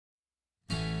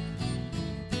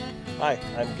Hi,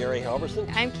 I'm Gary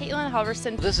Halverson. I'm Caitlin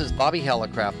Halverson. This is Bobby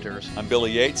Helicrafters. I'm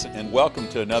Billy Yates, and welcome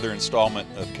to another installment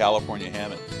of California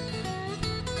Hammin.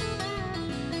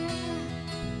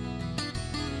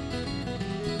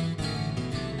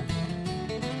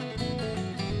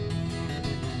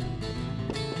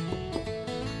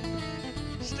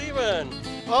 Steven.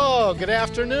 Oh, good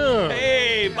afternoon.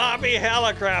 Hey, Bobby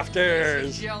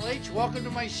Helicrafters. GLH, welcome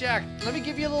to my shack. Let me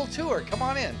give you a little tour. Come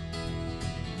on in.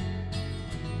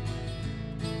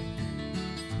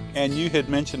 And you had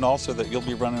mentioned also that you'll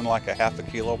be running like a half a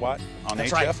kilowatt on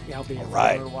That's HF? right. Yeah, I'll be All a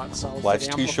right. 400 watt solid Life's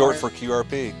state too short for amplifier.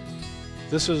 QRP.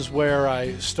 This is where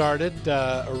I started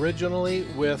originally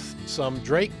with some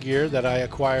Drake gear that I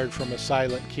acquired from a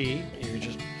silent key. You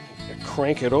just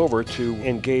crank it over to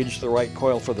engage the right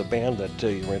coil for the band that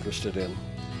you're interested in.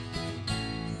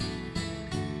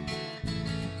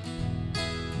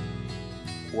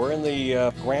 We're in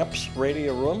the Gramps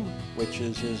radio room, which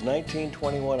is his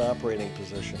 1921 operating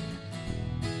position.